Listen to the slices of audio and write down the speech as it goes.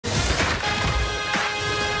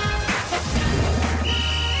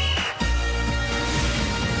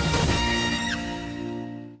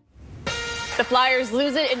The Flyers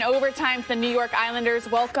lose it in overtime to the New York Islanders.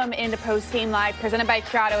 Welcome into Post Game Live, presented by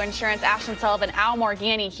Corrado Insurance. Ashton Sullivan, Al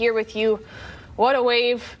Morganti here with you. What a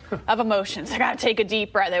wave of emotions. I got to take a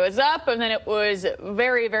deep breath. It was up, and then it was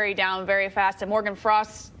very, very down, very fast. And Morgan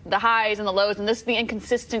Frost, the highs and the lows, and this is the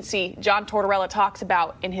inconsistency John Tortorella talks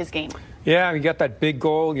about in his game. Yeah, you got that big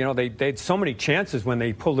goal. You know, they had so many chances when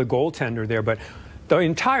they pulled the goaltender there, but the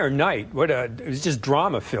entire night, it was just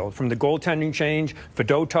drama-filled. From the goaltending change,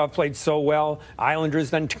 Fedotov played so well. Islanders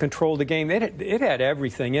then to control the game. It had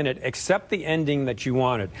everything in it except the ending that you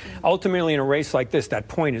wanted. Ultimately, in a race like this, that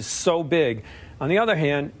point is so big. On the other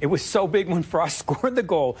hand, it was so big when Frost scored the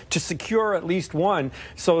goal to secure at least one.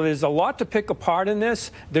 So there's a lot to pick apart in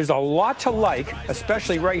this. There's a lot to like,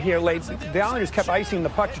 especially right here late. The Islanders kept icing the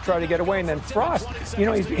puck to try to get away, and then Frost, you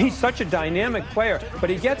know, he's such a dynamic player, but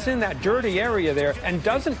he gets in that dirty area there and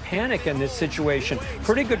doesn't panic in this situation.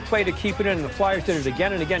 Pretty good play to keep it in, and the Flyers did it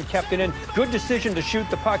again and again, kept it in. Good decision to shoot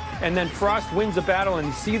the puck, and then Frost wins the battle, and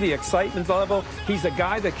you see the excitement level. He's a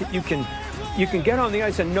guy that you can get on the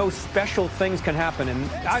ice and know special things can happen. And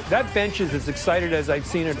that bench is as excited as I've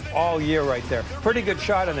seen it all year right there. Pretty good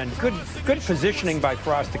shot, and then good positioning by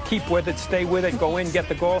Frost to keep with it, stay with it, go in, get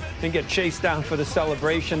the goal, then get chased down for the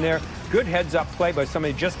celebration there. Good heads-up play by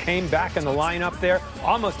somebody just came back in the lineup there.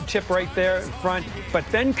 Almost a tip right there in front, but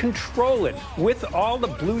then control it with all the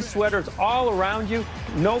blue sweaters all around you.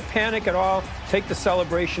 No panic at all. Take the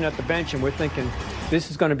celebration at the bench, and we're thinking, this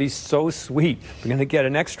is going to be so sweet. We're going to get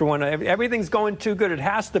an extra one. Everything's going too good. It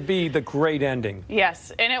has to be the great ending.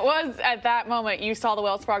 Yes, and it was at that moment. You saw the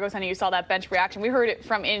Wells Fargo Center. You saw that bench reaction. We heard it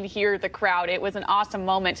from in here, the crowd. It was an awesome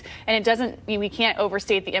moment, and we can't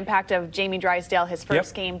overstate the impact of Jamie Drysdale, his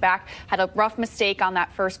first game back. Had a rough mistake on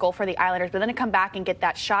that first goal for the Islanders, but then to come back and get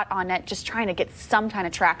that shot on net, just trying to get some kind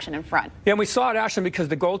of traction in front. Yeah, and we saw it, Ashton, because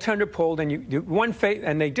the goaltender pulled, and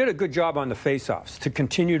and they did a good job on the faceoffs to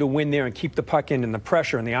continue to win there and keep the puck in and the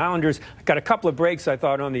pressure. And the Islanders got a couple of breaks, I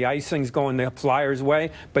thought, on the icings going the Flyers'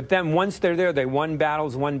 way. But then once they're there, they won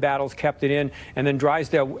battles, kept it in. And then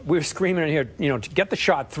Drysdale, we were screaming in here, you know, to get the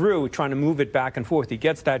shot through, trying to move it back and forth. He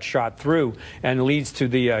gets that shot through and leads to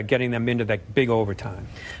the getting them into that big overtime.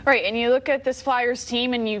 Right, and you look at this Flyers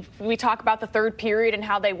team, and we talk about the third period and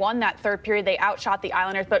how they won that third period. They outshot the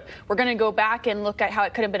Islanders, but we're going to go back and look at how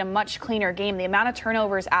it could have been a much cleaner game. The amount of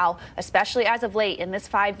turnovers, Al, especially as of late in this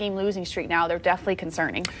 5-game losing streak now, they're definitely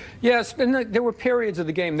concerning. Yes, and there were periods of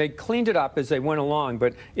the game. They cleaned it up as they went along,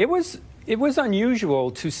 but it was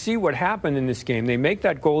unusual to see what happened in this game. They make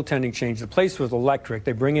that goaltending change. The place was electric.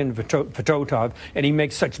 They bring in Fedotov, and he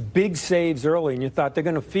makes such big saves early, and you thought they're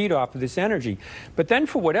going to feed off of this energy. But then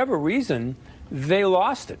for whatever reason, they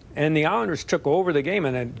lost it, and the Islanders took over the game,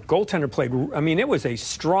 and the goaltender played. I mean, it was a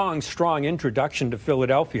strong, strong introduction to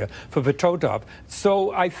Philadelphia for Fedotov.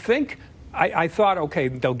 So I think I thought, okay,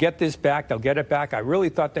 they'll get this back. They'll get it back. I really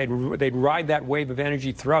thought they'd ride that wave of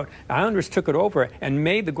energy throughout. The Islanders took it over and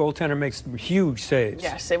made the goaltender make some huge saves.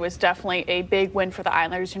 Yes, it was definitely a big win for the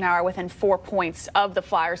Islanders, who now are within 4 points of the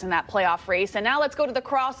Flyers in that playoff race. And now let's go to the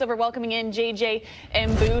crossover, welcoming in JJ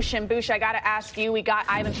and Boucher. And Boucher, I got to ask you, we got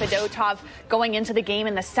Ivan Fedotov going into the game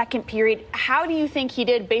in the second period. How do you think he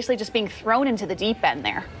did, basically just being thrown into the deep end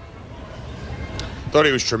there? Thought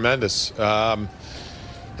he was tremendous.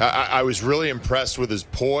 I was really impressed with his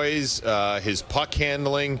poise, his puck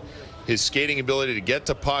handling, his skating ability to get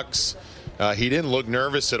to pucks. He didn't look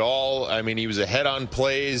nervous at all. I mean, he was ahead on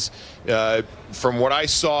plays. From what I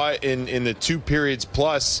saw in the 2 periods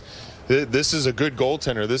plus, this is a good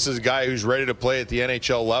goaltender. This is a guy who's ready to play at the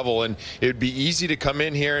NHL level, and it would be easy to come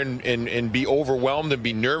in here and be overwhelmed and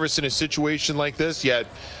be nervous in a situation like this, yet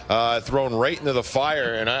thrown right into the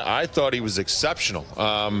fire, and I thought he was exceptional.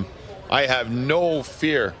 I have no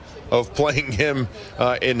fear of playing him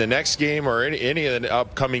in the next game or any of the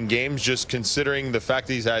upcoming games, just considering the fact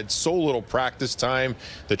that he's had so little practice time,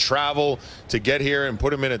 the travel to get here and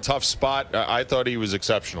put him in a tough spot. I thought he was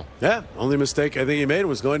exceptional. Yeah, only mistake I think he made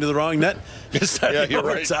was going to the wrong net. Yeah, you're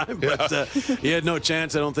right. But he had no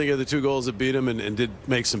chance, I don't think, of the 2 goals that beat him, and did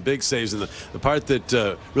make some big saves. And the part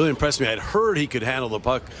that really impressed me, I'd heard he could handle the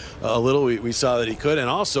puck a little. We saw that he could, and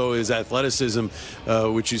also his athleticism,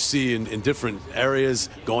 which you see in different areas,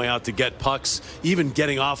 going out to get pucks, even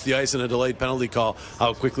getting off the ice in a delayed penalty call,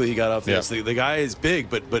 how quickly he got off the ice. The guy is big,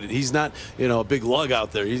 but he's not, you know, a big lug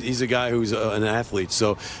out there. He's a guy who's an athlete.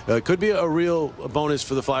 So it could be a real bonus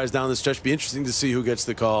for the Flyers down the stretch. Be interesting to see who gets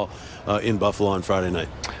the call in Buffalo on Friday night.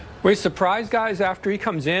 Were you surprised, guys, after he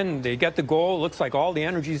comes in, they get the goal, it looks like all the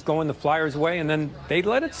energy's going the Flyers' way, and then they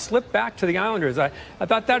let it slip back to the Islanders? I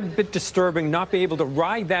thought that a bit disturbing, not be able to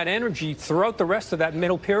ride that energy throughout the rest of that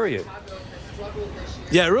middle period.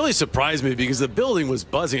 Yeah, it really surprised me because the building was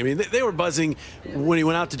buzzing. I mean, they were buzzing when he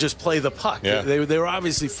went out to just play the puck. Yeah. They were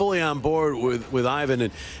obviously fully on board with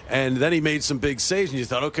Ivan, and then he made some big saves, and you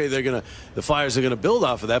thought, okay, the Flyers are gonna build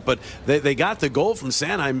off of that. But they got the goal from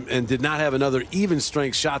Sanheim and did not have another even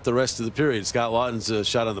strength shot the rest of the period. Scott Lawton's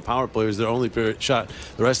shot on the power play was their only shot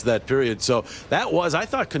the rest of that period. So that was, I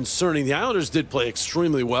thought, concerning. The Islanders did play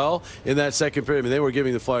extremely well in that second period. I mean, they were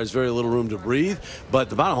giving the Flyers very little room to breathe. But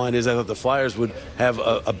the bottom line is, I thought the Flyers would have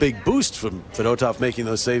a big boost from Fedotov making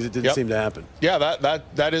those saves. It didn't seem to happen. Yeah,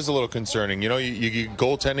 that is a little concerning. You know, you get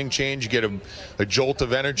goaltending change, you get a jolt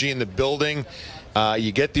of energy in the building.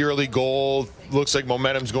 You get the early goal. Looks like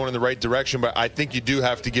momentum's going in the right direction, but I think you do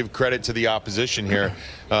have to give credit to the opposition here.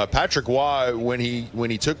 Patrick Waugh, when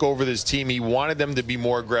he took over this team, he wanted them to be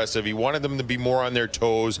more aggressive. He wanted them to be more on their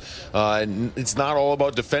toes. And it's not all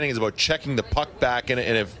about defending; it's about checking the puck back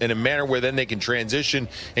in a manner where then they can transition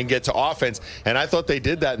and get to offense. And I thought they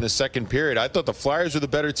did that in the second period. I thought the Flyers were the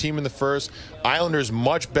better team in the first. Islanders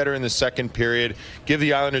much better in the second period. Give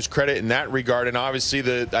the Islanders credit in that regard. And obviously,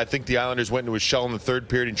 I think the Islanders went into a shell in the third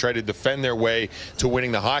period and tried to defend their way to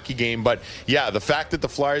winning the hockey game. But yeah, the fact that the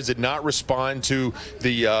Flyers did not respond to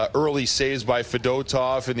the early saves by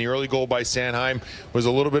Fedotov and the early goal by Sanheim was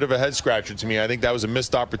a little bit of a head scratcher to me. I think that was a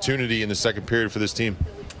missed opportunity in the second period for this team.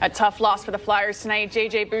 A tough loss for the Flyers tonight.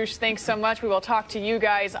 JJ Boucher, thanks so much. We will talk to you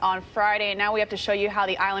guys on Friday. And now we have to show you how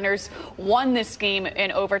the Islanders won this game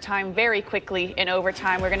in overtime, very quickly in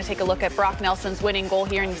overtime. We're going to take a look at Brock Nelson's winning goal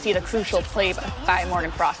here, and you see the crucial play by Morgan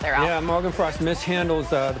Frost there. Yeah, Morgan Frost mishandles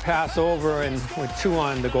the pass over and with 2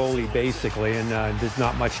 on the goalie, basically, and there's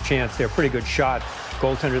not much chance there. Pretty good shot.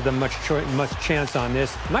 Goaltender didn't much chance on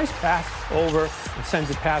this. Nice pass over and sends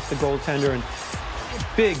it past the goaltender, and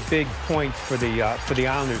big points for the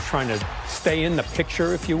Islanders trying to stay in the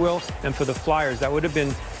picture, if you will, and for the Flyers that would have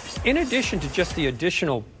been, in addition to just the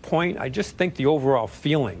additional point, I just think the overall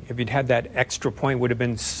feeling, if you'd had that extra point, would have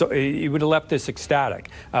been so, you would have left this ecstatic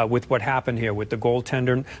with what happened here with the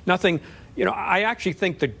goaltender. Nothing. You know, I actually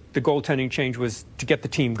think the goaltending change was to get the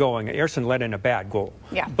team going. Ersson let in a bad goal.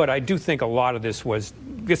 Yeah. But I do think a lot of this was,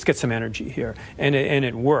 let's get some energy here. And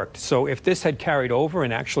it worked. So if this had carried over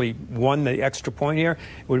and actually won the extra point here,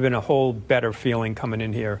 it would have been a whole better feeling coming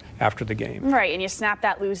in here after the game. Right, and you snap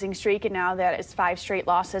that losing streak, and now that is 5 straight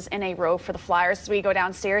losses in a row for the Flyers. As we go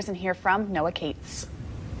downstairs and hear from Noah Cates.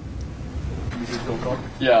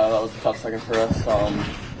 Yeah, that was a tough second for us.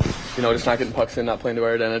 You know, just not getting pucks in, not playing to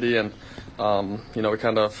our identity, and you know, we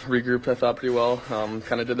kind of regrouped, I thought, pretty well.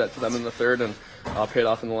 Kind of did that to them in the third, and paid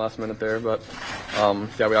off in the last minute there. But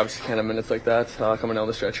yeah, we obviously can't have minutes like that coming down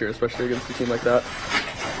the stretch here, especially against a team like that.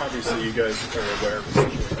 Obviously, you guys are aware of the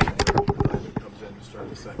situation when comes in to start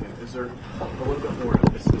the second. Is there a little bit more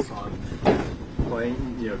emphasis on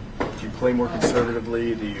playing? You know, do you play more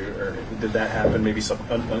conservatively? Or did that happen maybe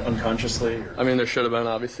unconsciously? Or? I mean, there should have been.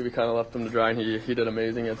 Obviously, we kind of left him to dry, and he did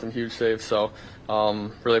amazing. He had some huge saves. So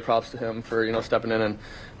really props to him for, you know, stepping in and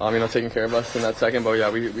you know, taking care of us in that second. But yeah,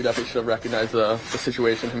 we definitely should have recognized the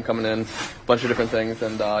situation, him coming in, a bunch of different things,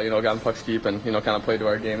 and you know, gotten pucks deep and, you know, kind of played to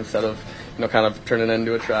our game instead of, you know, kind of turning it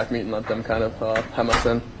into a track meet and let them kind of hem us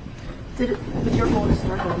in. With your goal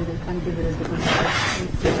historically, did it kind of give it a different start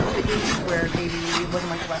in the games where maybe it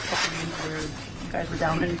wasn't like the last couple of games where you guys were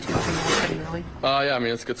down in 2 goals pretty early? Yeah, I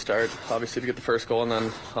mean, it's a good start, obviously, to get the first goal, and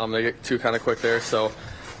then they get 2 kind of quick there. So,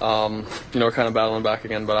 you know, we're kind of battling back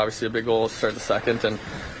again, but obviously a big goal to start the second, and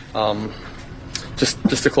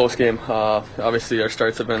just a close game. Obviously, our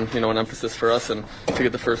starts have been, you know, an emphasis for us, and to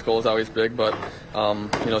get the first goal is always big. But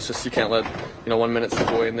you know, it's just, you can't let, you know, 1 minute slip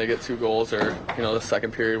away and they get 2 goals, or, you know, the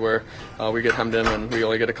second period where we get hemmed in and we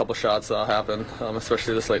only get a couple shots happen,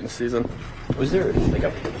 especially this late in the season. Was there like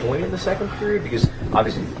a point in the second period? Because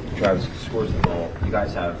obviously Travis scores the goal. You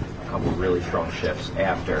guys have a couple really strong shifts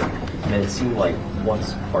after, and then it seemed like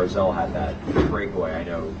once Barzal had that breakaway, I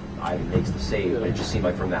know Ivan makes the save, but it just seemed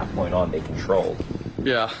like from that point on they controlled.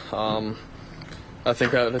 Yeah, I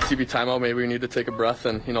think the TV timeout, maybe we need to take a breath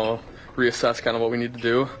and, you know, reassess kind of what we need to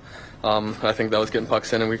do. I think that was getting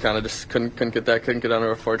pucks in, and we kind of just couldn't get under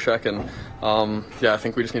our forecheck, and yeah, I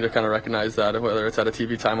think we just need to kind of recognize that, whether it's at a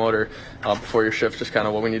TV timeout or before your shift, just kind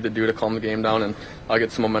of what we need to do to calm the game down and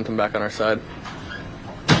get some momentum back on our side.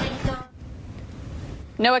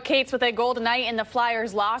 Noah Cates with a goal tonight, and the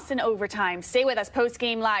Flyers lost in overtime. Stay with us.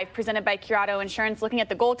 Post-game live presented by Curado Insurance, looking at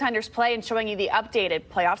the goaltenders' play and showing you the updated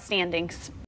playoff standings.